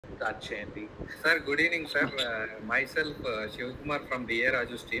start, Chiyaan. Sir, good evening, sir. Myself, Shivakumar from DA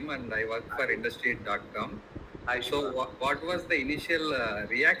Raju's team, and I work for Industry.com. So, what was the initial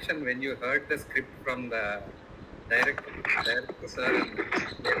reaction when you heard the script from the director sir?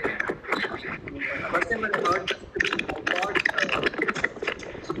 First time when I heard the script,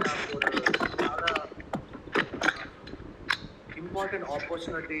 I thought important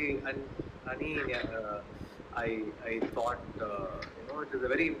opportunity, and I thought it is a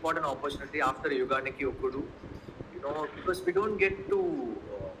very important opportunity after Yuganiki Okudu, because we don't get to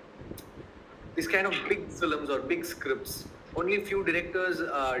this kind of big films or big scripts. Only few directors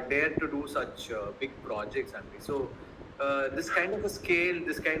dare to do such big projects, and so this kind of a scale,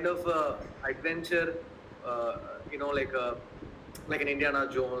 this kind of adventure, like an Indiana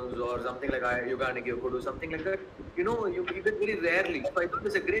Jones or something like Yuganiki Okudu, something like that. You get very rarely. So I thought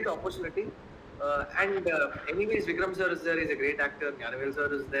it's a great opportunity. Anyways, Vikram sir is there. He's a great actor. Gnanavel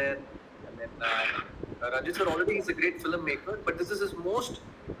sir is there. And then Ranjit sir already is a great filmmaker. But this is his most...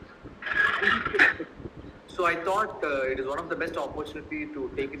 So I thought it is one of the best opportunity to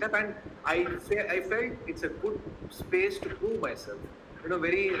take it up. And I felt it's a good space to prove myself.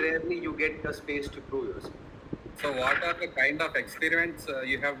 Very rarely you get a space to prove yourself. So what are the kind of experiments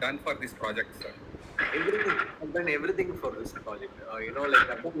you have done for this project, sir? Everything. I've done everything for this project. I've done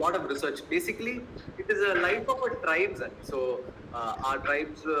a lot of research. Basically, it is a life of a tribes. So our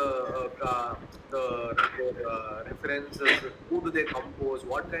tribes, the references, who do they compose,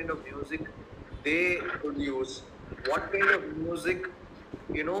 what kind of music they produce, what kind of music,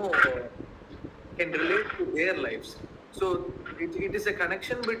 can relate to their lives. So it is a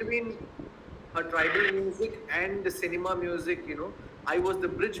connection between a tribal music and the cinema music. I was the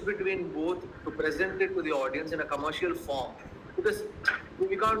bridge between both to present it to the audience in a commercial form, because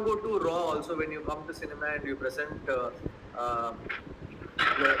we can't go too raw also when you come to cinema and you present a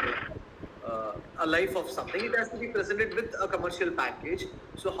life of something. It has to be presented with a commercial package.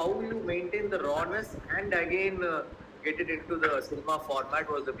 So how you maintain the rawness and again get it into the cinema format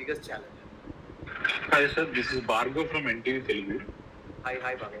was the biggest challenge. Hi sir, this is Bhargav from NTV Telugu. Hi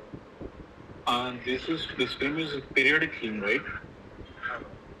Bhargav. This film is a periodic film, right?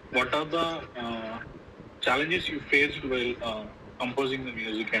 What are the challenges you faced while composing the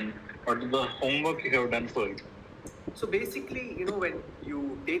music, and what is the homework you have done for it? So basically, when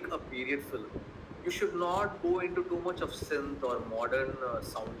you take a period film, you should not go into too much of synth or modern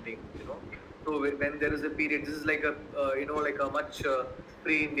sounding. So when there is a period, this is like a like a much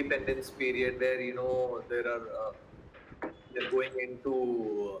pre-independence period where they're going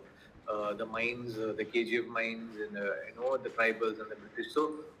into the mines, the KGF mines, and the tribals and the British.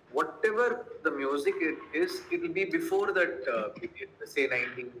 So whatever the music it is, it will be before that period, say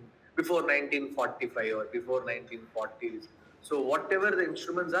before 1945 or before 1940s. So whatever the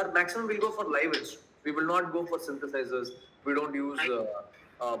instruments are, maximum we'll go for live instruments. We will not go for synthesizers. We don't use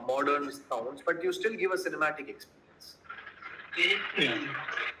modern sounds, but you still give a cinematic experience. Yeah.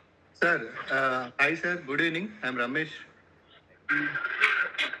 Sir, hi sir, good evening. I'm Ramesh.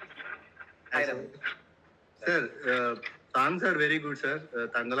 Hi Ramesh. Sir, songs are very good, sir.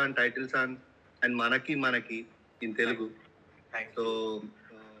 Thangalaan title song and Manaki Manaki in Telugu. Thank you. So,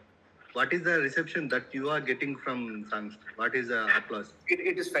 what is the reception that you are getting from songs? What is the applause?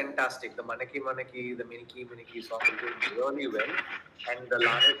 It is fantastic. The Manaki Manaki, the Miniki Miniki song is doing really well. And the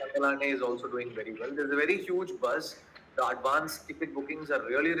Lane Thangalane is also doing very well. There's a very huge buzz. The advanced ticket bookings are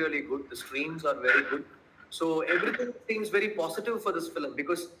really, really good. The streams are very good. So everything seems very positive for this film,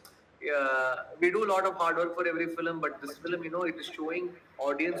 because we do a lot of hard work for every film, but this film, it is showing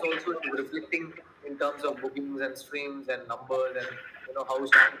audience also, it is reflecting in terms of bookings and streams and numbers and how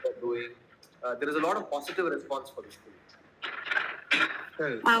songs are doing. There is a lot of positive response for this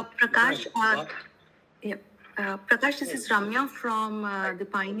film. Prakash, Prakash, this is Ramya from the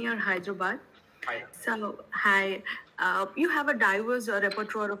Pioneer, Hyderabad. Hi. So, hi. You have a diverse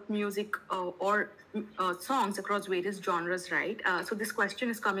repertoire of music or songs across various genres, right? So this question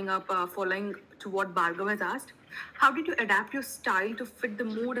is coming up following to what Bhargav has asked. How did you adapt your style to fit the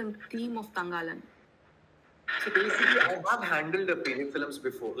mood and theme of Thangalaan? So basically, I have handled the period films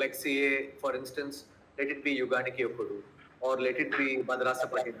before. Like say, for instance, let it be Yuganiki Okudu, or let it be Madrasa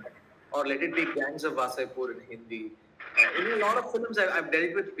Patina, or let it be Gangs of Wasaipur in Hindi. In a lot of films, I've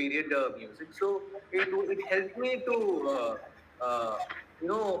dealt with period music, so it helped me to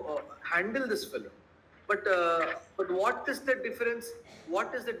handle this film. But what is the difference?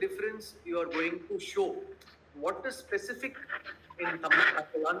 What is the difference you are going to show? What is specific in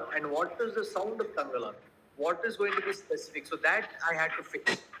Thangalaan and what is the sound of Thangalaan? What is going to be specific? So that I had to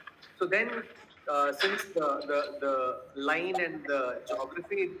fix. So then since the line and the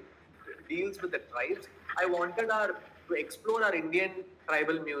geography deals with the tribes, I wanted to explore our Indian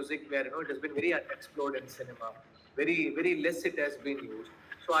tribal music where it has been very unexplored in cinema. Very less it has been used.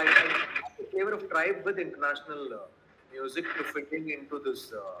 So I have the flavor of tribe with international music to fitting into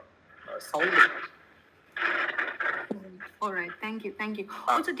this sound. All right, thank you.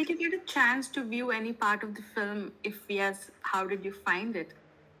 Also, did you get a chance to view any part of the film? If yes, how did you find it?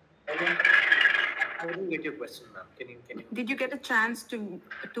 I didn't get your question, ma'am. Can you? Did you get a chance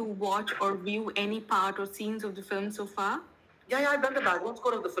to watch or view any part or scenes of the film so far? Yeah, I've done the background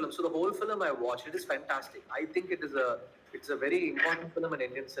score of the film. So the whole film I watched. It is fantastic. I think it's a very important film in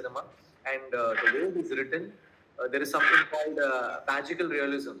Indian cinema, and the way it is written, there is something called magical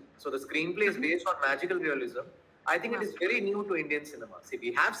realism. So the screenplay is based on magical realism. I think it is very new to Indian cinema. See,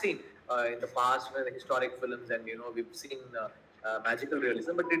 we have seen in the past the historic films, and we've seen magical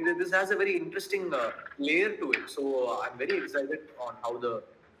realism, but this has a very interesting layer to it. So I'm very excited on how the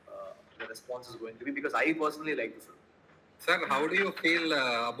response is going to be, because I personally like the film. Sir, how do you feel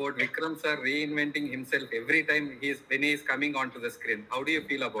about Vikram sir reinventing himself every time when he is coming onto the screen? How do you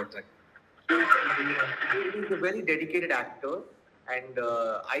feel about that? He's a very dedicated actor, and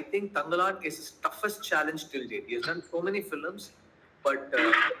I think Thangalaan is his toughest challenge till date. He has done so many films, but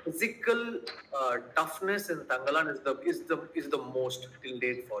physical toughness in Thangalaan is the most till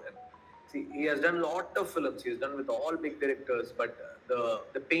date for him. See, he has done a lot of films. He has done with all big directors, but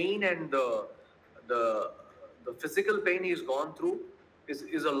the pain and the physical pain he's gone through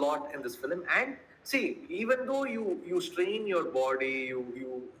is a lot in this film. And see, even though you strain your body,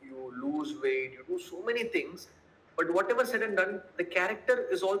 you lose weight, you do so many things, but whatever said and done, the character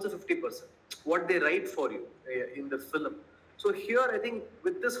is also 50%. What they write for you in the film. So here, I think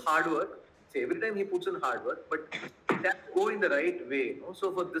with this hard work, see, every time he puts in hard work, but it has to go in the right way.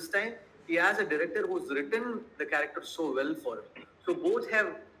 So for this time, he has a director who's written the character so well for him. So both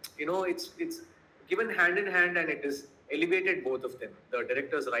have, it's given hand in hand, and it is elevated both of them, the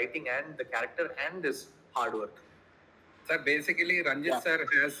director's writing and the character and his hard work. Sir, basically Ranjit sir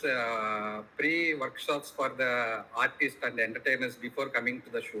has pre-workshops for the artists and entertainers before coming to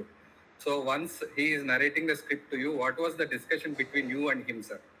the shoot. So once he is narrating the script to you, what was the discussion between you and him,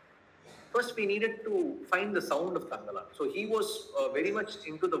 sir? First, we needed to find the sound of Thangalaan. So he was very much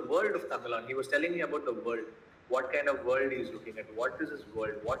into the world of Thangalaan. He was telling me about the world, what kind of world he's looking at, what is his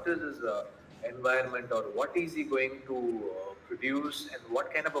world, what is his environment, or what is he going to produce, and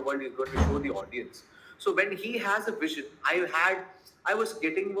what kind of a world he's going to show the audience. So when he has a vision, I was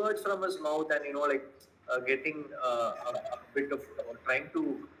getting words from his mouth, and getting a bit of trying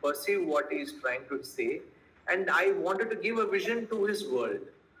to perceive what he's trying to say, and I wanted to give a vision to his world.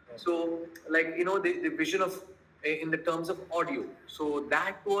 So the vision of in the terms of audio. So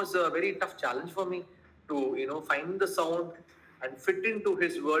that was a very tough challenge for me to find the sound and fit into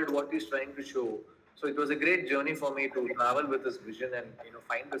his world what he's trying to show. So it was a great journey for me to travel with his vision and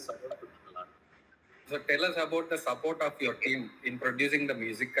find the sound of Thangalaan. So tell us about the support of your team in producing the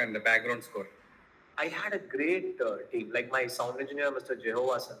music and the background score. I had a great team, like my sound engineer, Mr.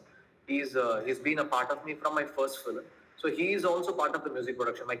 Jehovasan. He's been a part of me from my first film. So he is also part of the music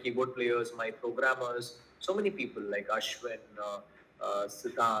production. My keyboard players, my programmers, so many people like Ashwin,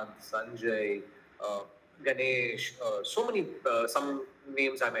 Siddhant, Sanjay, Ganesh, so many, some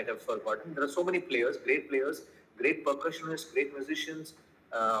names I might have forgotten. There are so many players, great percussionists, great musicians,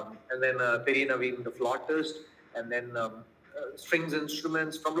 and then Peri Naveen, the flautist, and then strings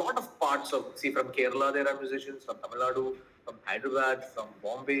instruments from a lot of parts of, from Kerala there are musicians, from Tamil Nadu, from Hyderabad, from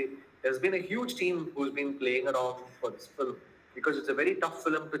Bombay. There's been a huge team who's been playing around for this film, because it's a very tough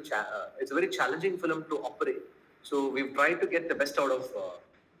film it's a very challenging film to operate. So we've tried to get the best out of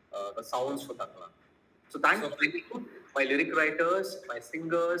the sounds for Thangalaan. So thanks to my lyric writers, my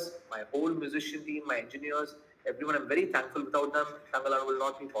singers, my whole musician team, my engineers, everyone. I'm very thankful. Without them, Thangalaan will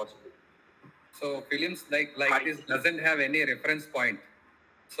not be possible. So films like this doesn't have any reference point.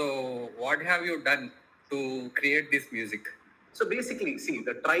 So what have you done to create this music? So basically, see,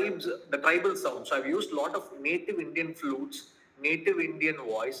 the tribal sounds. So I've used a lot of native Indian flutes, native Indian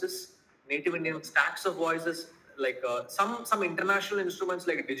voices, native Indian stacks of voices, like some international instruments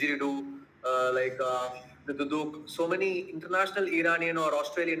like didgeridoo, the duduk, so many international Iranian or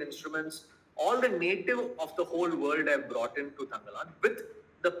Australian instruments. All the native of the whole world I've brought into Thangalaan with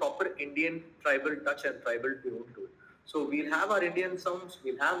the proper Indian tribal touch and tribal tune to it. So we'll have our Indian sounds,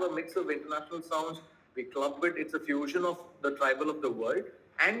 we'll have a mix of international sounds, we club it, it's a fusion of the tribal of the world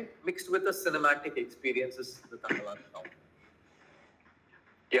and mixed with the cinematic experiences, the Thangalaan sound.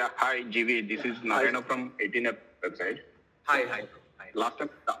 Yeah, hi GV, this is Narayana from 18 website. Hi. last time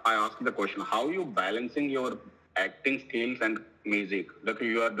I asked the question, how you balancing your acting skills and music? Like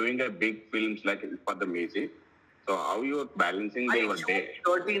you are doing a big films like for the music. So how you are balancing your day?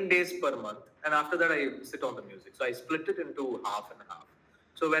 13 days per month, and after that I sit on the music. So I split it into half and half.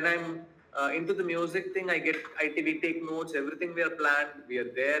 So when I'm into the music thing, we take notes, everything we are planned, we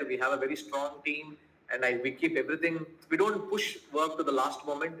are there, we have a very strong team, and we keep everything, we don't push work to the last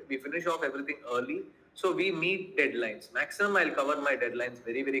moment, we finish off everything early. So we meet deadlines. Maximum I'll cover my deadlines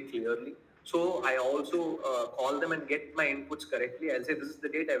very, very clearly. So I also call them and get my inputs correctly. I'll say, this is the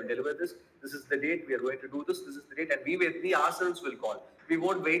date I will deliver this. This is the date we are going to do this. This is the date, and we ourselves will call. We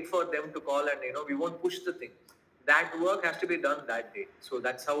won't wait for them to call, and we won't push the thing. That work has to be done that day. So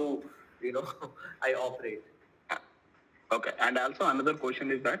that's how I operate. Okay, and also another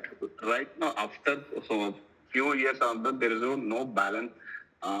question is that right now after few years after there is no balance.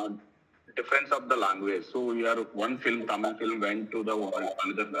 Difference of the language. So you are one film, Tamil film went to the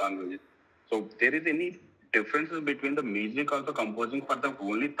another language. So there is any differences between the music also composing for the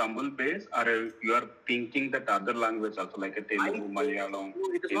only Tamil base, or you are thinking that other language also like a Telugu, Malayalam?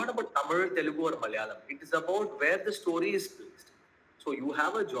 It is not about Tamil, Telugu or Malayalam. It is about where the story is placed. So you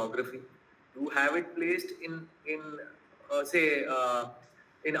have a geography. You have it placed in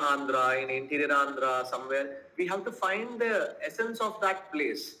Andhra, in interior Andhra, somewhere. We have to find the essence of that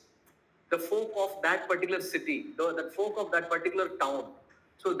place, the folk of that particular city, the folk of that particular town.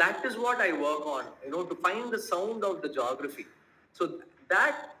 So that is what I work on, to find the sound of the geography. So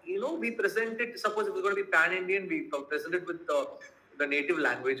that, we present it, suppose if it's going to be pan-Indian, we present it with the native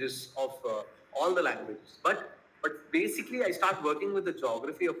languages of all the languages. But basically, I start working with the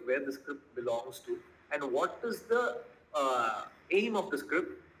geography of where the script belongs to, and what is the aim of the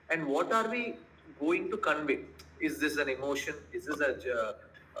script, and what are we going to convey. Is this an emotion? Is this a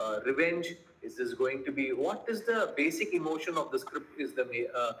revenge? Is this going to be, what is the basic emotion of the script? Is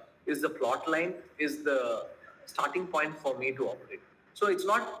the plot line, is the starting point for me to operate. So it's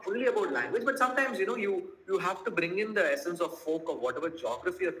not only about language, but sometimes you have to bring in the essence of folk of whatever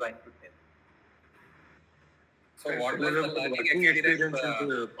geography you're trying to tell. So what was the learning experience from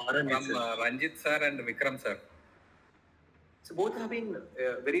Ranjit sir and Vikram sir? So both have been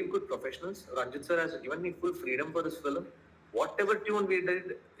very good professionals. Ranjit sir has given me full freedom for this film. Whatever tune we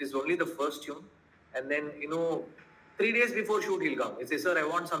did is only the first tune. And then, 3 days before shoot, he'll come. He'll say, sir, I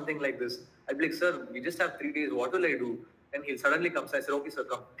want something like this. I'll be like, sir, we just have 3 days. What will I do? Then he'll suddenly come. So I said, okay, sir,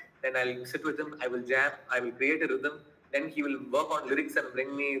 come. Then I'll sit with him. I will jam. I will create a rhythm. Then he will work on lyrics and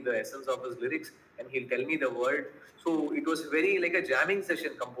bring me the essence of his lyrics. And he'll tell me the word. So it was very like a jamming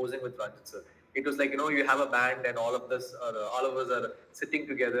session composing with Ranjit sir. It was like, you have a band and all of us are sitting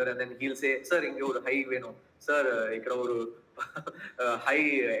together, and then he'll say, sir, inga high veno. Sir,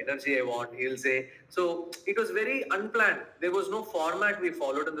 high energy I want, he'll say. So it was very unplanned. There was no format we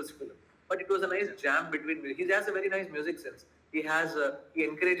followed in this film. But it was a nice jam between. He has a very nice music sense. He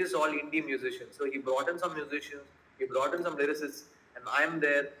encourages all indie musicians. So he brought in some musicians, he brought in some lyricists, and I'm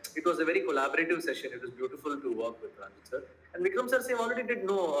there. It was a very collaborative session. It was beautiful to work with Ranjit sir. And Vikram sir, already did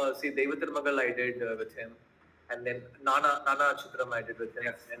know, Devatirmagal I did with him. And then Nana Chitram I did with him.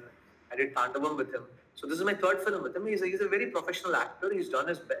 Yes. And I did Tandavam with him. So this is my third film with him. He's a very professional actor. He's done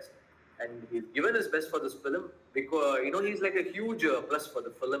his best. And he's given his best for this film. Because, he's like a huge plus for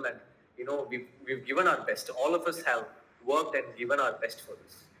the film. And, we've given our best. All of us have worked and given our best for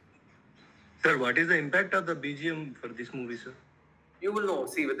this. Sir, what is the impact of the BGM for this movie, sir? You will know.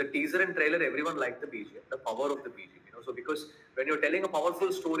 See, with the teaser and trailer, everyone liked the BGM, the power of the BGM. So because when you're telling a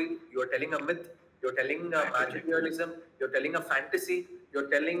powerful story, you're telling a myth, you're telling a magic realism, you're telling a fantasy, you're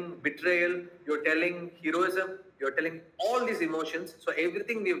telling betrayal, you're telling heroism, you're telling all these emotions. So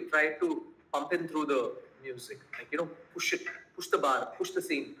everything we've tried to pump in through the music, like, push it, push the bar, push the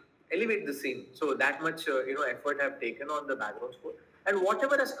scene, elevate the scene. So that much, effort I've taken on the background score. And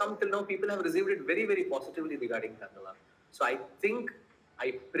whatever has come till now, people have received it very, very positively regarding Thangalaan. So I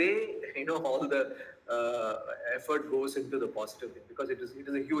pray, all the effort goes into the positive thing, because it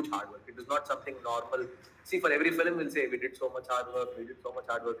is a huge hard work. It is not something normal. See, for every film we'll say we did so much hard work,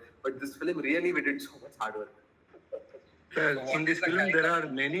 but this film really we did so much hard work. Sir, in this film there are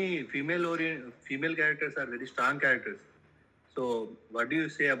many female characters are very strong characters. So what do you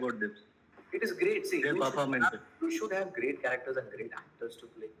say about this? It is great. See, you should have great characters and great actors to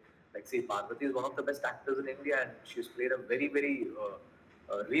play. Like, see, Parvati is one of the best actors in India, and she's played a very, very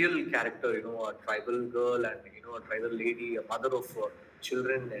real character, a tribal girl, and, a tribal lady, a mother of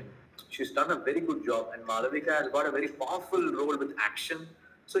children, and she's done a very good job. And Malavika has got a very powerful role with action.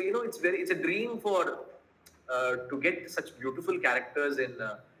 So, it's a dream for to get such beautiful characters in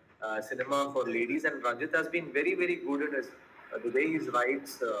cinema for ladies, and Ranjit has been very, very good at his the way he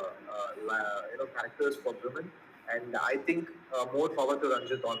writes, characters for women, and I think more power to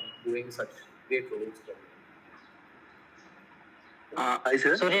Ranjit on doing such great roles. I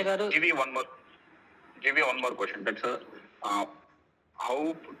sir. Give you one more question. That's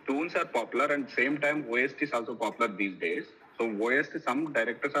how tunes are popular and same time OST is also popular these days. So OST, some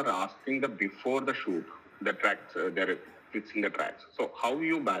directors are asking before the shoot, the tracks, they're fixing the tracks. So how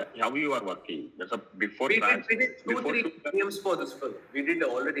you are working? There's a before tracks. We did 2-3 games for this film. We did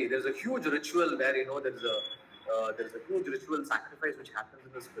already. There's a huge ritual where there's a huge ritual sacrifice which happens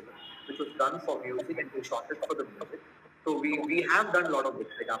in this film, which was done for music and we shot it for the music. So we have done a lot of it.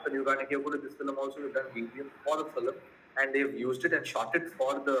 Like after you gonna hear about this film also, we've done videos for the film and they've used it and shot it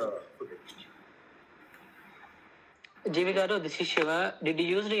for the footage. GV Garu, this is Shiva. Did you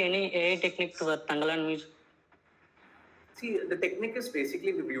use any AI technique for Thangalaan music? See, the technique is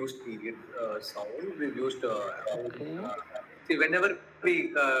basically we've used period sound. We've used see, whenever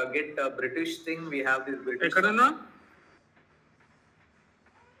we get a British thing, we have this British.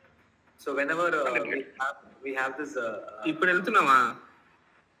 So whenever we have this. It is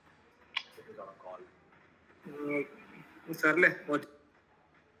on a call. Sir,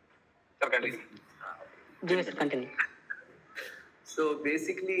 continue. So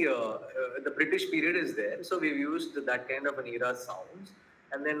basically, the British period is there. So we've used that kind of an era sounds.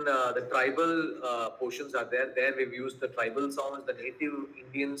 And then the tribal portions are there. There we've used the tribal sounds, the native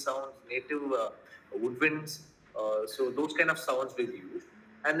Indian sounds, native woodwinds. So those kind of sounds we've used.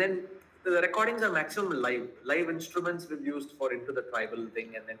 And then the recordings are maximum live instruments we've used for into the tribal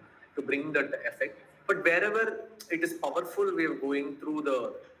thing and then to bring that effect. But wherever it is powerful, we are going through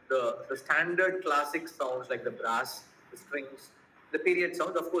the standard classic sounds like the brass, the strings, the period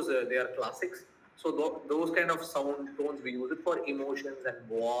sounds. Of course, they are classics. So those kind of sound tones, we use it for emotions and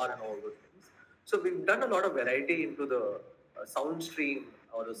war and all those things. So we've done a lot of variety into the sound stream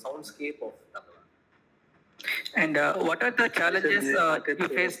or the soundscape of Thangalaan. And what are the challenges you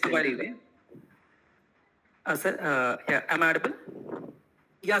faced while? Sir, yeah, am I audible?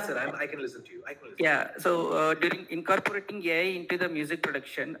 Yeah, sir, I can listen to you. Yeah, so during incorporating AI into the music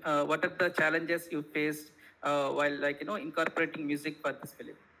production, what are the challenges you faced while incorporating music for this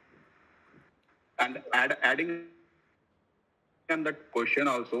film? And adding on that question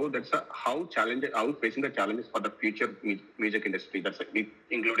also, that's how facing the challenges for the future music industry. That's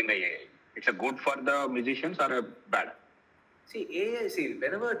including the AI. It's a good for the musicians or a bad? See, AI.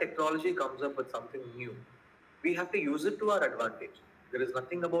 Whenever technology comes up with something new, we have to use it to our advantage. There is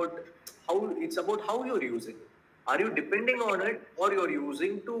nothing about it's about how you're using it. Are you depending on it or you're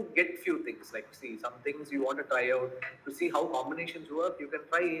using to get few things? Like, see, some things you want to try out to see how combinations work, you can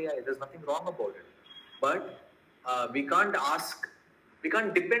try AI. There's nothing wrong about it. But we can't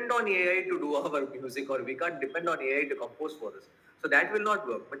depend on AI to do our music, or we can't depend on AI to compose for us. So that will not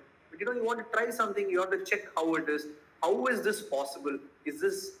work. But you want to try something, you have to check how it is. How is this possible? Is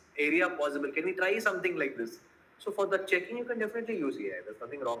this area possible? Can we try something like this? So for the checking, you can definitely use AI. There's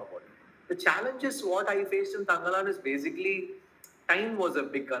nothing wrong about it. The challenges what I faced in Thangalaan is basically time was a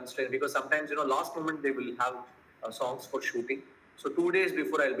big constraint, because sometimes, last moment they will have songs for shooting. So 2 days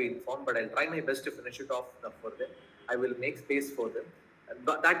before I'll be informed, but I'll try my best to finish it off for them. I will make space for them.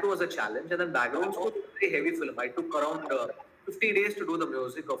 But that was a challenge. And then background score was a very heavy film. I took around 50 days to do the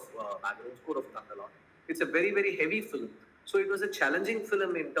music of background score of Thangalaan. It's a very, very heavy film. So it was a challenging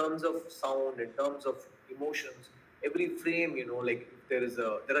film in terms of sound, in terms of emotions. Every frame, like there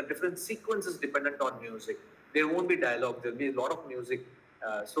are different sequences dependent on music. There won't be dialogue. There'll be a lot of music.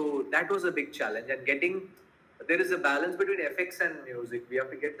 So that was a big challenge. And there is a balance between effects and music. We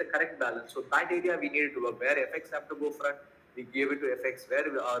have to get the correct balance. So that area we needed to work. Where effects have to go front, we gave it to effects. Where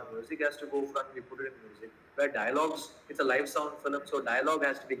our music has to go front, we put it in music. Where dialogues, it's a live sound film, so dialogue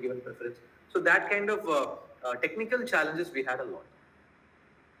has to be given preference. So that kind of technical challenges we had a lot.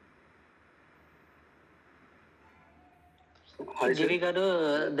 Actually,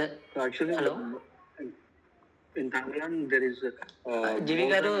 in Thangalaan, there is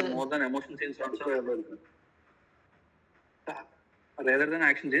more than emotion scenes also available. Rather than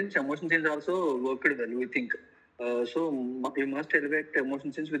action scenes, emotion scenes also worked well, we think. So you must elevate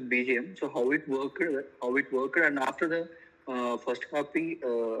emotion scenes with BGM. So how it worked, and after the first copy,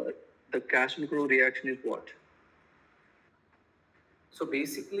 the cast and crew reaction is what? So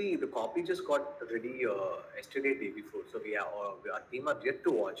basically, the copy just got ready yesterday, day before. So our team are yet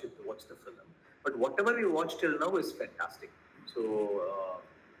to watch the film. But whatever we watched till now is fantastic. So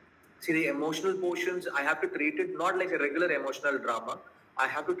see, the emotional portions, I have to treat it not like a regular emotional drama. I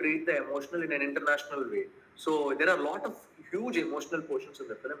have to treat the emotional in an international way. So there are a lot of huge emotional portions in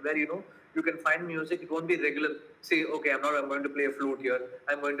the film where, you can find music. It won't be regular. Say, okay, I'm going to play a flute here.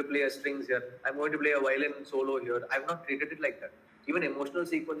 I'm going to play a strings here. I'm going to play a violin solo here. I've not treated it like that. Even emotional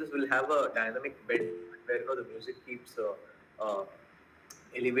sequences will have a dynamic bed where, the music keeps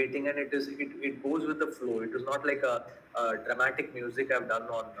elevating, and it goes with the flow. It is not like a dramatic music I've done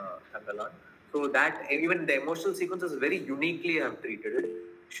on Thangalaan. So that even the emotional sequences very uniquely I have treated it.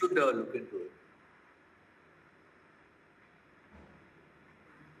 Should look into it.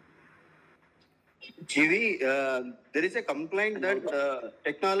 GV, there is a complaint that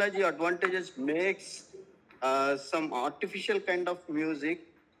technology advantages makes some artificial kind of music.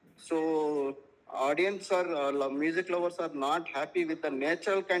 So audience or music lovers are not happy with the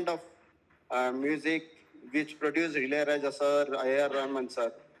natural kind of music which produce Ilayaraja sir, A.R. Rahman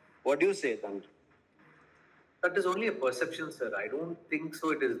sir. What do you say then? That is only a perception, sir. I don't think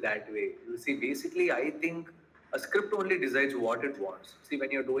so it is that way. You see, basically, I think a script only decides what it wants. See,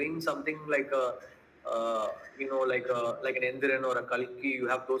 when you're doing something like like an Endiran or a Kalki, you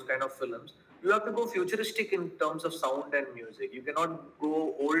have those kind of films. You have to go futuristic in terms of sound and music. You cannot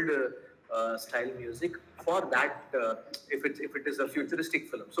go old style music for that if it is a futuristic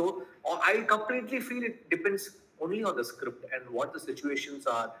film. So I completely feel it depends only on the script and what the situations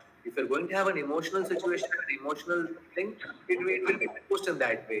are. If you're going to have an emotional situation, an emotional thing, it will be posed in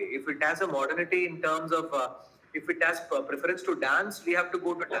that way. If it has a modernity in terms of, if it has preference to dance, we have to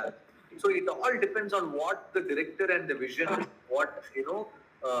go to dance. So it all depends on what the director and the vision, what,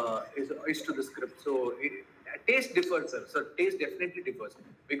 is to the script. So taste differs, sir. So taste definitely differs.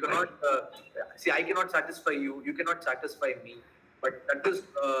 We cannot, see, I cannot satisfy you, you cannot satisfy me. But that is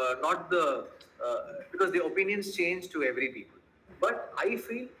not the, because the opinions change to every people. But I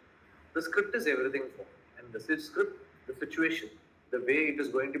feel the script is everything for me. And the script, the situation, the way it is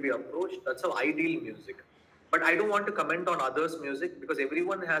going to be approached, that's how I deal music. But I don't want to comment on others' music because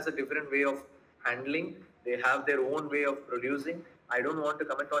everyone has a different way of handling. They have their own way of producing. I don't want to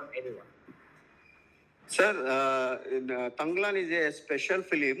comment on anyone. Sir, Thangalaan is a special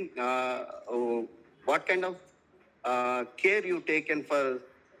film. What kind of care you taken to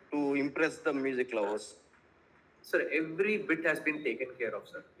impress the music lovers? Sir, every bit has been taken care of,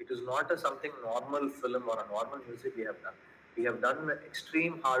 sir. It is not something normal film or a normal music we have done. We have done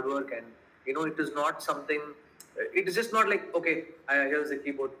extreme hard work, and it is not something. It is just not like, okay, here's a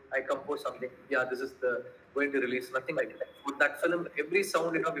keyboard, I compose something. Yeah, this is the going to release. Nothing like that. For that film, every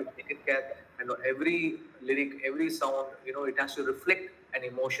sound, we've taken care, and every lyric, every sound, it has to reflect an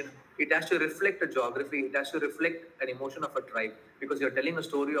emotion. It has to reflect a geography. It has to reflect an emotion of a tribe, because you're telling a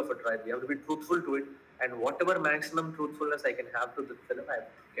story of a tribe. You have to be truthful to it, and whatever maximum truthfulness I can have to the film,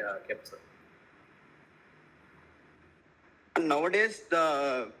 I've kept, sir. Nowadays,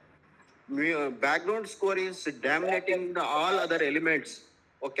 the background score is dominating all other elements.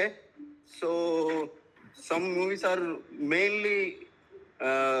 Okay, so some movies are mainly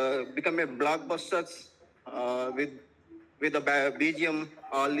become a blockbusters with the BGM,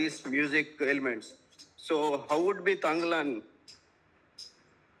 all these music elements. So how would be Thangalaan?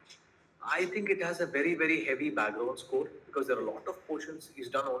 I think it has a very, very heavy background score because there are a lot of portions is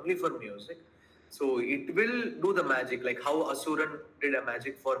done only for music. So it will do the magic, like how Asuran did a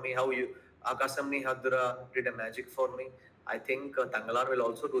magic for me, how Akasamni Hadra did a magic for me. I think Thangalaan will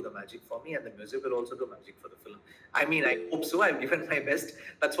also do the magic for me, and the music will also do magic for the film. I mean, I hope so. I've given my best.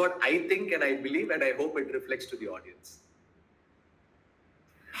 That's what I think and I believe, and I hope it reflects to the audience.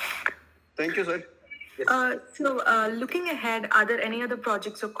 Thank you, sir. Yes. Looking ahead, are there any other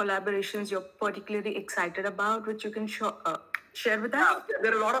projects or collaborations you're particularly excited about, which you can share with us?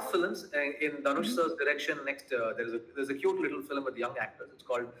 There are a lot of films in Dhanush sir's direction. Next, there's a cute little film with young actors. It's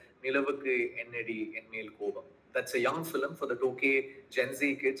called Nilavukku Ennadi Enmel Kobam. That's a young film for the 2K Gen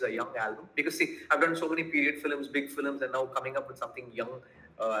Z kids, a young album. Because see, I've done so many period films, big films, and now coming up with something young,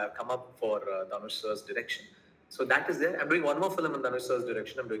 come up for Dhanush sir's direction. So that is there. I'm doing one more film in Dhanush sir's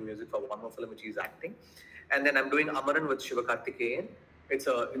direction. I'm doing music for one more film which he's acting. And then I'm doing Amaran with Sivakarthikeyan. It's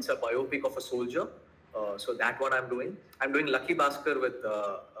a biopic of a soldier. So that one I'm doing. I'm doing Lucky Bhaskar with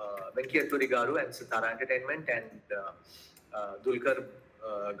Venki Atturi Garu and Sitara Entertainment and Dulkar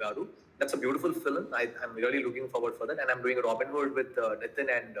Garu. That's a beautiful film. I'm really looking forward for that. And I'm doing Robin Hood with Nitin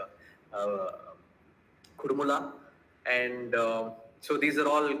and Kurumula. And so these are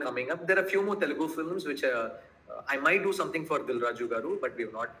all coming up. There are a few more Telugu films which I might do something for Dilraju Garu, but we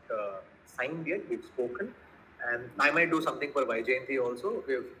have not signed yet. We've spoken. And I might do something for Vaijayanti also.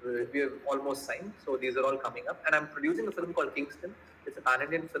 We have almost signed. So these are all coming up. And I'm producing a film called Kingston. It's a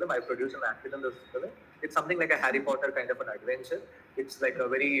pan-Indian film. I produced and acted in this film. It's something like a Harry Potter kind of an adventure. It's like a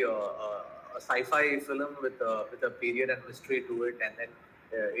very sci-fi film with a period and mystery to it, and then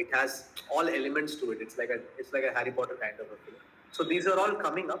it has all elements to it. It's like a Harry Potter kind of a film. So these are all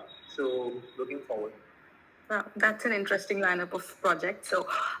coming up. So looking forward. That's an interesting lineup of projects. So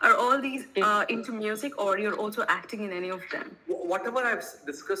are all these into music, or you're also acting in any of them? Whatever I've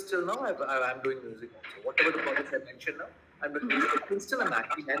discussed till now, I'm doing music also. Whatever the projects I mentioned now, I'm doing music. Still, I'm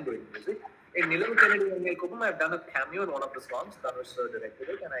acting and doing music. In Nilam Kennedy and Neil Kopum, I've done a cameo in one of the songs. Dhanush sir directed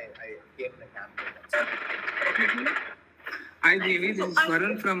it, and I came in a cameo. Hi, JV. This is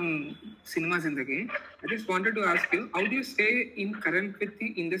Varun from Cinema Zindagi. I just wanted to ask you, how do you stay in current with the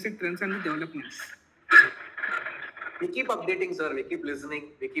industry trends and the developments? We keep updating, sir. We keep listening.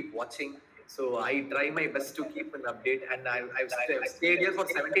 We keep watching. So I try my best to keep an update. And I've stayed here for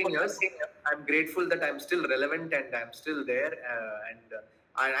 17 years. I'm grateful that I'm still relevant and I'm still there.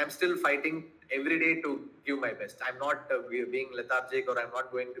 I'm still fighting every day to give my best. I'm not being lethargic, or I'm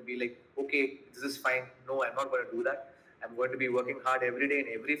not going to be like, okay, this is fine. No, I'm not going to do that. I'm going to be working hard every day in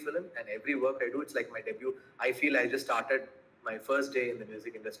every film and every work I do. It's like my debut. I feel I just started my first day in the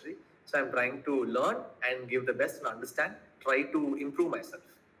music industry. So I'm trying to learn and give the best and understand, try to improve myself.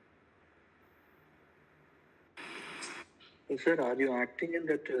 Sir, are you acting in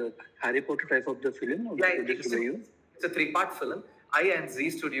that Harry Potter type of the film? Or It's a 3-part film. I and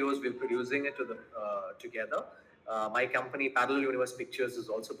Z Studios will be producing it together. My company, Parallel Universe Pictures, is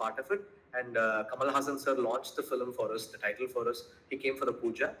also part of it. And Kamal Hassan sir launched the film for us, the title for us. He came for the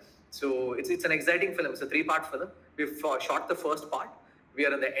puja. So it's an exciting film. It's a 3-part film. We've shot the first part. We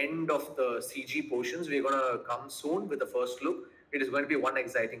are at the end of the CG portions. We're going to come soon with the first look. It is going to be one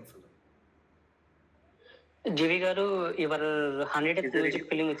exciting film. JV garu, your 100th music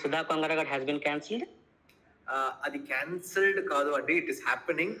film with Sudha Kongaragat has been cancelled? Adi cancelled kaadu ante, it is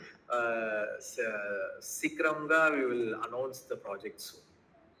happening. Sikramga, we will announce the project soon.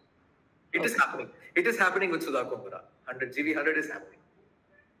 It is happening. It is happening with Sudha Kongara. 100 is happening.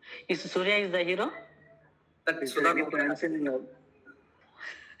 Is Surya is the hero? That Sudha Kongara.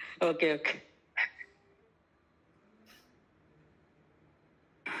 Okay.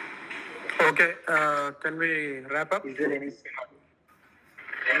 Okay, can we wrap up? Is there any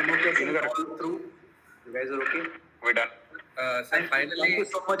more questions all through? You guys are okay? We're done. So finally, thank you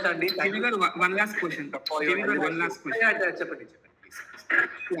so much, Andy. One last question.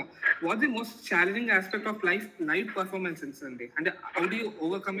 Yeah. What's the most challenging aspect of live performance in Sunday? And how do you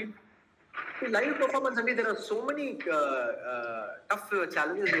overcome it? In live performance, Andy, there are so many tough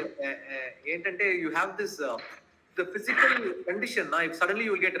challenges. You have this the physical condition. Now, if suddenly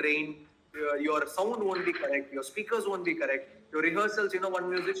you will get rain, your sound won't be correct, your speakers won't be correct, your rehearsals, one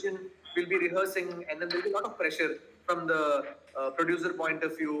musician will be rehearsing, and then there will be a lot of pressure from the producer point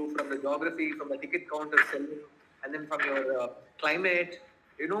of view, from the geography, from the ticket counter selling, and then from your climate,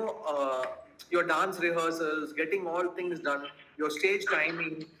 your dance rehearsals, getting all things done, your stage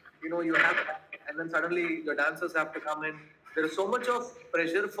timing, you have, and then suddenly the dancers have to come in. There is so much of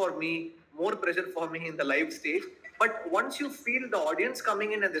pressure for me, more pressure for me in the live stage. But once you feel the audience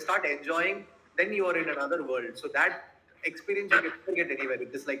coming in and they start enjoying, then you are in another world. So that experience you can never get anywhere.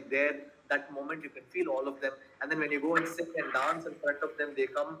 It is like there, that moment you can feel all of them. And then when you go and sing and dance in front of them, they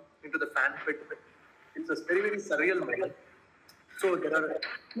come into the fan pit. It's a very, very surreal moment. So there are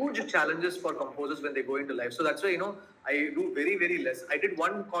huge challenges for composers when they go into live. So that's why, I do very, very less. I did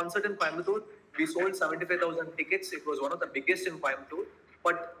one concert in Coimbatore. We sold 75,000 tickets. It was one of the biggest in Coimbatore.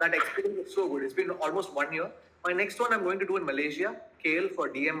 But that experience was so good. It's been almost 1 year. My next one I'm going to do in Malaysia, KL for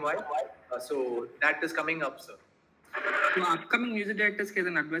DMY. So that is coming up, sir. So upcoming music directors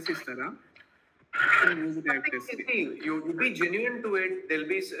can advice istara? Music directors. You be genuine to it. There'll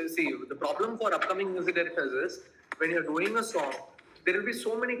be the problem for upcoming music directors is when you're doing a song, there will be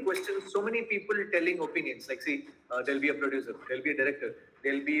so many questions, so many people telling opinions. Like, there'll be a producer, there'll be a director,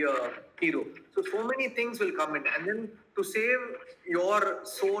 there'll be a hero. So many things will come in. And then to save your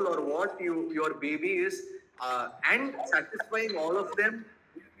soul or what your baby is, and satisfying all of them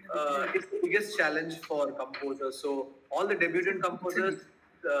is the biggest challenge for composers. So all the debutant composers,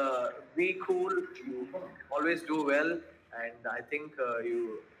 be cool, you always do well, and I think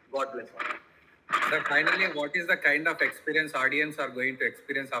God bless you. So finally, what is the kind of experience audience are going to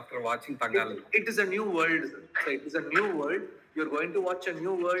experience after watching Thangalaan? It is a new world. It is a new world. You're going to watch a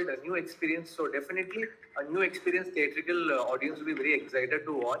new world, a new experience. So definitely a new experience. Theatrical audience will be very excited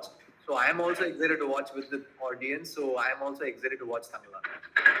to watch. So I am also excited to watch with the audience. So I am also excited to watch Thangalaan.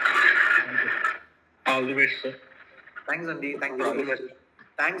 All the best, sir. Thanks, Andy. Thank you.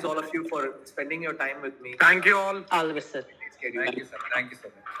 Thanks all of you for spending your time with me. Thank you all. All the best, sir. Thank you, sir. Thank you so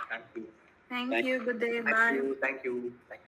much. Thank you. Good day. Bye. Thank you.